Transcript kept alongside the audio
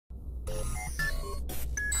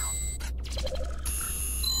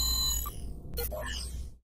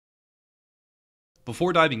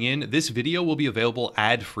Before diving in, this video will be available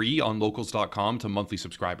ad-free on locals.com to monthly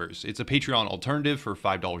subscribers. It's a Patreon alternative for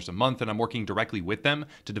 $5 a month, and I'm working directly with them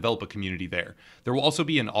to develop a community there. There will also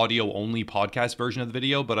be an audio-only podcast version of the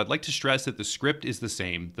video, but I'd like to stress that the script is the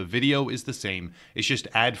same, the video is the same, it's just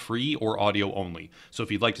ad-free or audio-only. So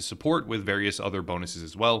if you'd like to support with various other bonuses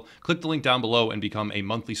as well, click the link down below and become a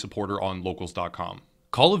monthly supporter on locals.com.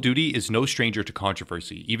 Call of Duty is no stranger to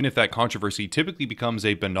controversy, even if that controversy typically becomes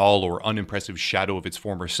a banal or unimpressive shadow of its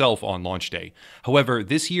former self on launch day. However,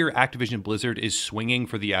 this year Activision Blizzard is swinging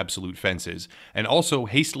for the absolute fences, and also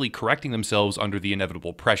hastily correcting themselves under the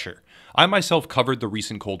inevitable pressure. I myself covered the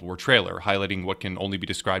recent Cold War trailer, highlighting what can only be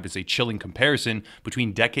described as a chilling comparison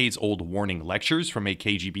between decades-old warning lectures from a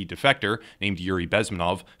KGB defector named Yuri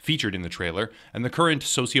Bezmenov, featured in the trailer, and the current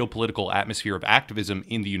socio-political atmosphere of activism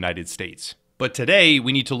in the United States. But today,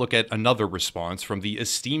 we need to look at another response from the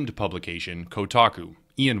esteemed publication Kotaku.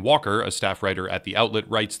 Ian Walker, a staff writer at the outlet,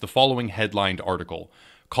 writes the following headlined article: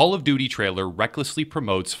 Call of Duty trailer recklessly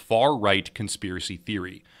promotes far-right conspiracy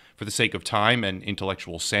theory. For the sake of time and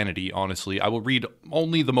intellectual sanity, honestly, I will read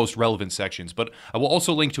only the most relevant sections, but I will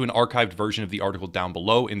also link to an archived version of the article down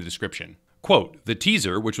below in the description. Quote, the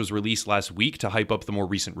teaser, which was released last week to hype up the more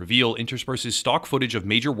recent reveal, intersperses stock footage of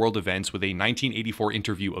major world events with a 1984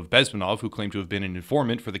 interview of Bezmenov, who claimed to have been an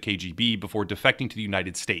informant for the KGB before defecting to the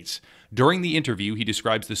United States. During the interview, he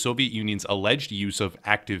describes the Soviet Union's alleged use of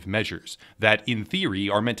active measures that, in theory,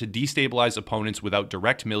 are meant to destabilize opponents without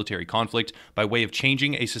direct military conflict by way of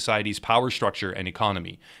changing a society's power structure and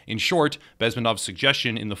economy. In short, Bezmenov's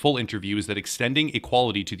suggestion in the full interview is that extending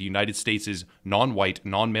equality to the United States' non-white,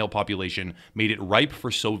 non-male population made it ripe for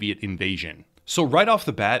Soviet invasion. So right off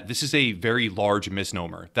the bat, this is a very large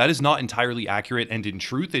misnomer. That is not entirely accurate, and in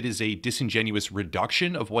truth, it is a disingenuous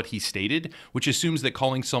reduction of what he stated, which assumes that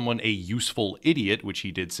calling someone a useful idiot, which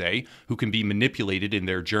he did say, who can be manipulated in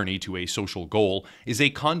their journey to a social goal, is a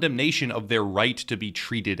condemnation of their right to be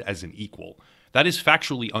treated as an equal. That is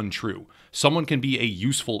factually untrue. Someone can be a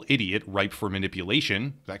useful idiot ripe for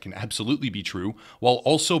manipulation, that can absolutely be true, while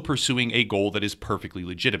also pursuing a goal that is perfectly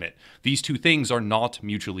legitimate. These two things are not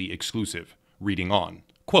mutually exclusive. Reading on.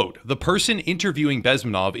 Quote, the person interviewing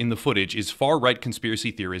Bezmenov in the footage is far-right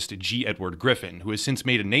conspiracy theorist G. Edward Griffin, who has since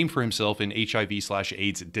made a name for himself in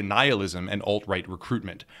HIV/AIDS denialism and alt-right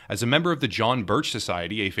recruitment. As a member of the John Birch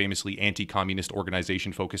Society, a famously anti-communist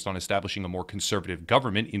organization focused on establishing a more conservative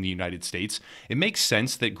government in the United States, it makes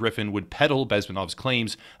sense that Griffin would peddle Bezmenov's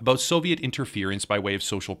claims about Soviet interference by way of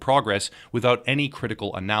social progress without any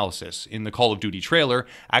critical analysis. In the Call of Duty trailer,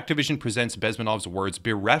 Activision presents Bezmenov's words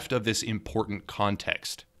bereft of this important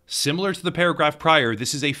context. Similar to the paragraph prior,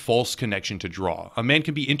 this is a false connection to draw. A man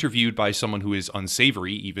can be interviewed by someone who is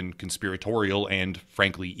unsavory, even conspiratorial, and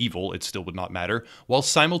frankly evil, it still would not matter, while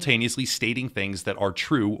simultaneously stating things that are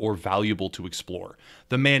true or valuable to explore.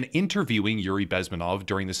 The man interviewing Yuri Bezmenov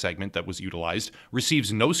during the segment that was utilized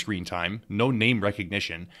receives no screen time, no name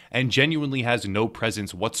recognition, and genuinely has no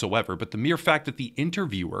presence whatsoever, but the mere fact that the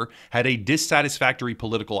interviewer had a dissatisfactory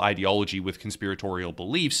political ideology with conspiratorial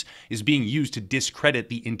beliefs is being used to discredit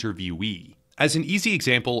the interviewee. As an easy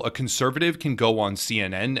example, a conservative can go on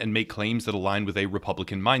CNN and make claims that align with a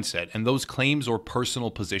Republican mindset, and those claims or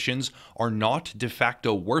personal positions are not de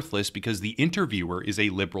facto worthless because the interviewer is a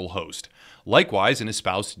liberal host. Likewise, an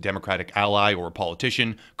espoused Democratic ally or a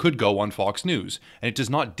politician could go on Fox News, and it does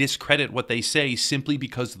not discredit what they say simply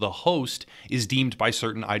because the host is deemed by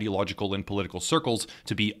certain ideological and political circles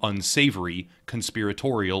to be unsavory,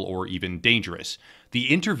 conspiratorial, or even dangerous. The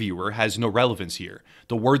interviewer has no relevance here.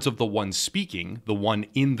 The words of the one speaking, the one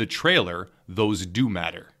in the trailer, those do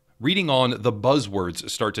matter. Reading on, the buzzwords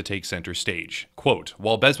start to take center stage. Quote,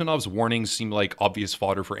 while Bezmenov's warnings seem like obvious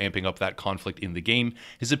fodder for amping up that conflict in the game,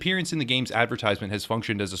 his appearance in the game's advertisement has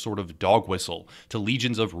functioned as a sort of dog whistle to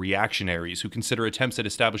legions of reactionaries who consider attempts at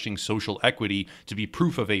establishing social equity to be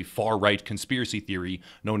proof of a far-right conspiracy theory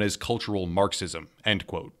known as cultural Marxism, end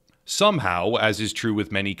quote. Somehow, as is true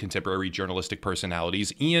with many contemporary journalistic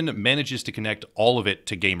personalities, Ian manages to connect all of it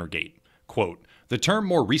to Gamergate. Quote, the term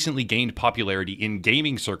more recently gained popularity in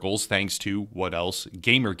gaming circles thanks to, what else,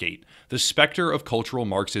 Gamergate. The specter of cultural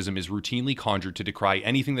Marxism is routinely conjured to decry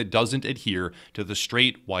anything that doesn't adhere to the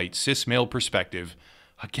straight, white, cis male perspective,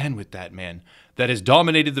 again with that man, that has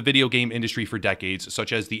dominated the video game industry for decades,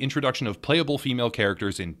 such as the introduction of playable female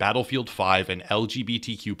characters in Battlefield 5 and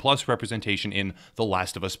LGBTQ+ representation in The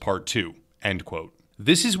Last of Us Part 2, end quote.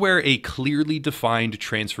 This is where a clearly defined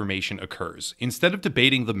transformation occurs. Instead of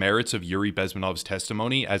debating the merits of Yuri Bezmenov's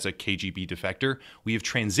testimony as a KGB defector, we have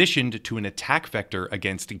transitioned to an attack vector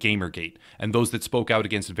against Gamergate, and those that spoke out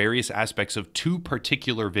against various aspects of two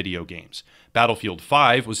particular video games. Battlefield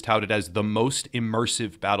 5 was touted as the most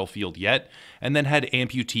immersive battlefield yet, and then had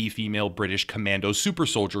amputee female British commando super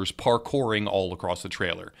soldiers parkouring all across the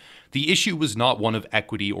trailer. The issue was not one of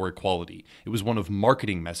equity or equality, it was one of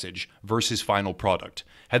marketing message versus final product.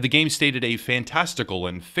 Had the game stated a fantastical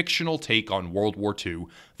and fictional take on World War II,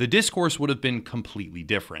 the discourse would have been completely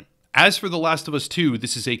different. As for The Last of Us 2,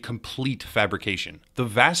 this is a complete fabrication. The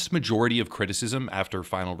vast majority of criticism, after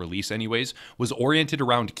final release anyways, was oriented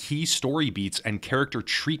around key story beats and character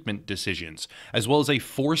treatment decisions, as well as a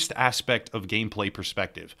forced aspect of gameplay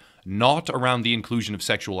perspective, not around the inclusion of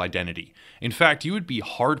sexual identity. In fact, you would be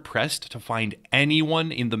hard-pressed to find anyone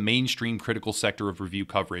in the mainstream critical sector of review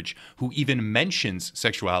coverage who even mentions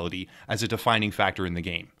sexuality as a defining factor in the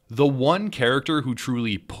game. The one character who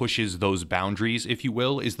truly pushes those boundaries, if you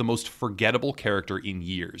will, is the most forgettable character in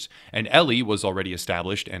years, and Ellie was already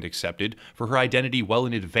established and accepted for her identity well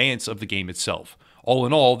in advance of the game itself. All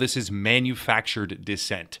in all, this is manufactured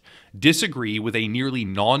dissent. Disagree with a nearly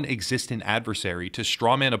non-existent adversary to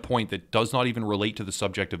strawman a point that does not even relate to the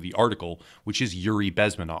subject of the article, which is Yuri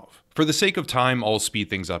Bezmenov. For the sake of time, I'll speed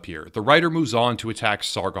things up here. The writer moves on to attack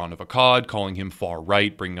Sargon of Akkad, calling him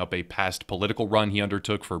far-right, bringing up a past political run he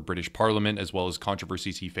undertook for British Parliament, as well as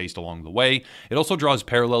controversies he faced along the way. It also draws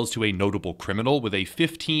parallels to a notable criminal with a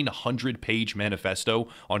 1,500-page manifesto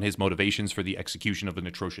on his motivations for the execution of an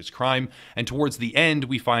atrocious crime, and towards the end,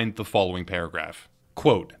 we find the following paragraph.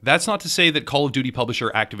 Quote, "That's not to say that Call of Duty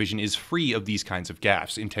publisher Activision is free of these kinds of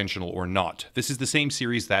gaffes, intentional or not. This is the same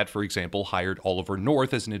series that, for example, hired Oliver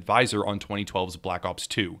North as an advisor on 2012's Black Ops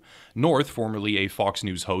 2. North, formerly a Fox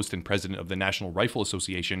News host and president of the National Rifle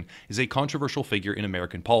Association, is a controversial figure in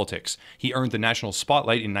American politics. He earned the national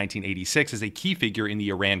spotlight in 1986 as a key figure in the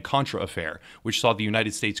Iran-Contra affair, which saw the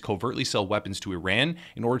United States covertly sell weapons to Iran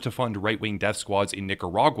in order to fund right-wing death squads in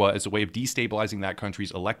Nicaragua as a way of destabilizing that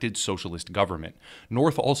country's elected socialist government.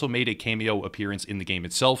 North also made a cameo appearance in the game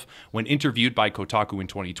itself. When interviewed by Kotaku in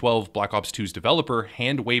 2012, Black Ops 2's developer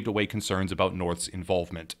hand-waved away concerns about North's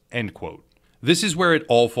involvement." End quote. This is where it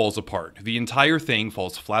all falls apart. The entire thing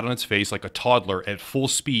falls flat on its face like a toddler at full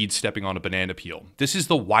speed stepping on a banana peel. This is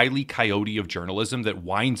the Wile E. Coyote of journalism that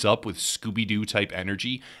winds up with Scooby-Doo type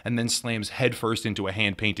energy and then slams headfirst into a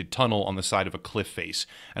hand-painted tunnel on the side of a cliff face.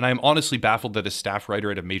 And I am honestly baffled that a staff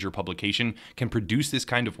writer at a major publication can produce this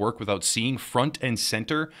kind of work without seeing front and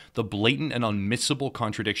center the blatant and unmissable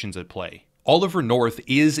contradictions at play. Oliver North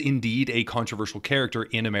is indeed a controversial character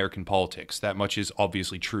in American politics. That much is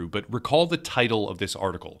obviously true, but recall the title of this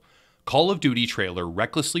article. Call of Duty trailer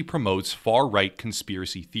recklessly promotes far-right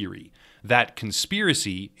conspiracy theory. That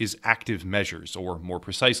conspiracy is active measures, or more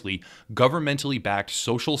precisely, governmentally backed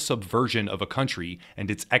social subversion of a country and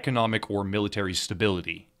its economic or military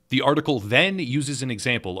stability. The article then uses an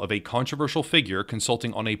example of a controversial figure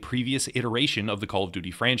consulting on a previous iteration of the Call of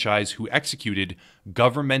Duty franchise who executed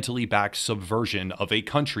governmentally backed subversion of a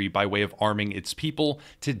country by way of arming its people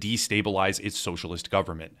to destabilize its socialist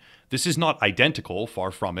government. This is not identical,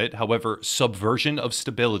 far from it. However, subversion of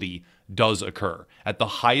stability does occur at the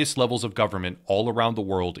highest levels of government all around the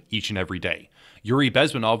world each and every day. Yuri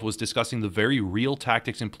Bezmenov was discussing the very real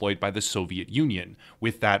tactics employed by the Soviet Union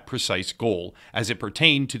with that precise goal, as it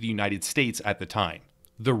pertained to the United States at the time.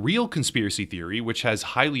 The real conspiracy theory, which has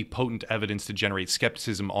highly potent evidence to generate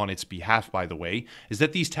skepticism on its behalf, by the way, is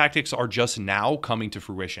that these tactics are just now coming to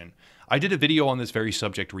fruition. I did a video on this very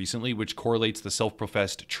subject recently, which correlates the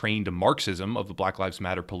self-professed trained Marxism of the Black Lives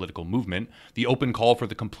Matter political movement, the open call for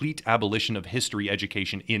the complete abolition of history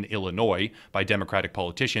education in Illinois by Democratic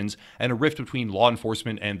politicians, and a rift between law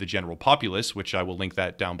enforcement and the general populace, which I will link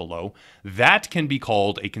that down below. That can be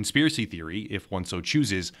called a conspiracy theory, if one so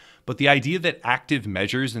chooses, but the idea that active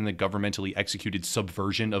measures in the governmentally executed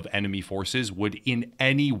subversion of enemy forces would in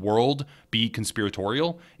any world be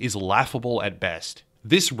conspiratorial is laughable at best.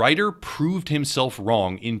 This writer proved himself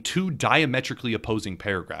wrong in two diametrically opposing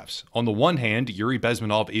paragraphs. On the one hand, Yuri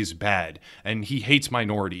Bezmenov is bad, and he hates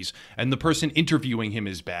minorities, and the person interviewing him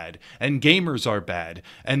is bad, and gamers are bad,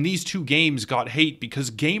 and these two games got hate because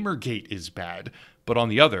Gamergate is bad. But on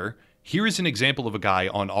the other, here is an example of a guy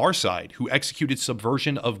on our side who executed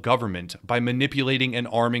subversion of government by manipulating and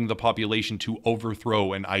arming the population to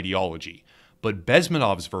overthrow an ideology. But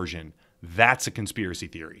Bezmenov's version, that's a conspiracy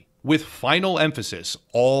theory. With final emphasis,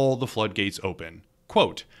 all the floodgates open.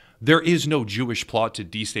 Quote, There is no Jewish plot to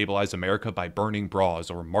destabilize America by burning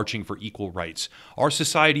bras or marching for equal rights. Our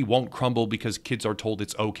society won't crumble because kids are told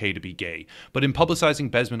it's okay to be gay. But in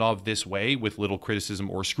publicizing Bezmenov this way, with little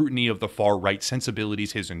criticism or scrutiny of the far-right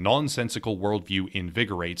sensibilities his nonsensical worldview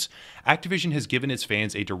invigorates, Activision has given its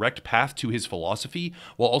fans a direct path to his philosophy,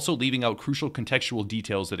 while also leaving out crucial contextual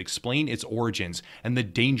details that explain its origins and the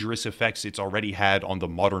dangerous effects it's already had on the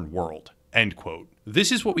modern world. End quote. This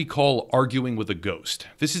is what we call arguing with a ghost.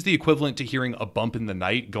 This is the equivalent to hearing a bump in the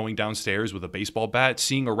night, going downstairs with a baseball bat,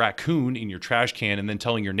 seeing a raccoon in your trash can, and then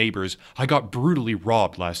telling your neighbors, "I got brutally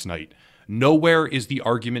robbed last night." Nowhere is the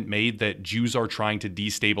argument made that Jews are trying to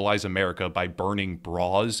destabilize America by burning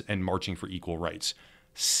bras and marching for equal rights.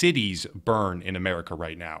 Cities burn in America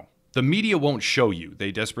right now. The media won't show you.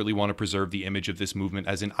 They desperately want to preserve the image of this movement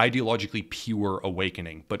as an ideologically pure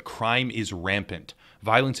awakening, but crime is rampant,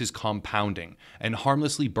 violence is compounding, and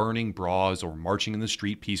harmlessly burning bras or marching in the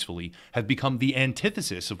street peacefully have become the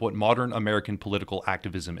antithesis of what modern American political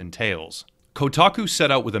activism entails. Kotaku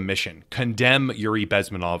set out with a mission: condemn Yuri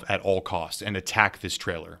Bezmenov at all costs and attack this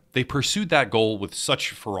trailer. They pursued that goal with such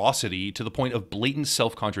ferocity to the point of blatant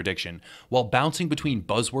self-contradiction, while bouncing between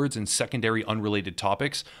buzzwords and secondary unrelated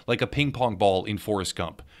topics like a ping-pong ball in Forrest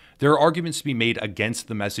Gump. There are arguments to be made against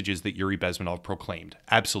the messages that Yuri Bezmenov proclaimed,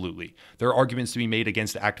 absolutely. There are arguments to be made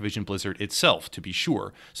against Activision Blizzard itself, to be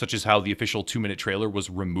sure, such as how the official 2-minute trailer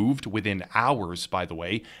was removed within hours, by the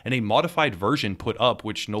way, and a modified version put up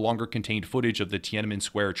which no longer contained footage of the Tiananmen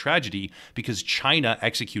Square tragedy because China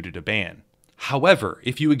executed a ban. However,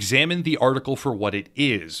 if you examine the article for what it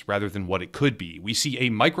is, rather than what it could be, we see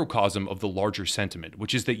a microcosm of the larger sentiment,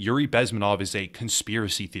 which is that Yuri Bezmenov is a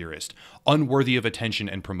conspiracy theorist, unworthy of attention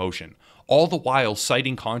and promotion, all the while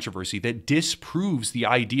citing controversy that disproves the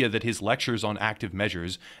idea that his lectures on active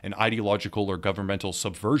measures and ideological or governmental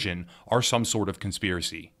subversion are some sort of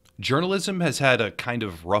conspiracy. Journalism has had a kind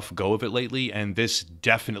of rough go of it lately, and this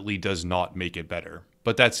definitely does not make it better.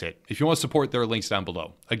 But that's it. If you want to support, there are links down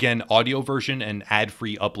below. Again, audio version and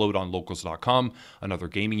ad-free upload on locals.com, another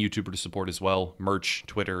gaming YouTuber to support as well, merch,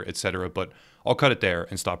 Twitter, etc. But I'll cut it there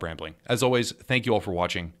and stop rambling. As always, thank you all for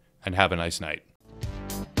watching, and have a nice night.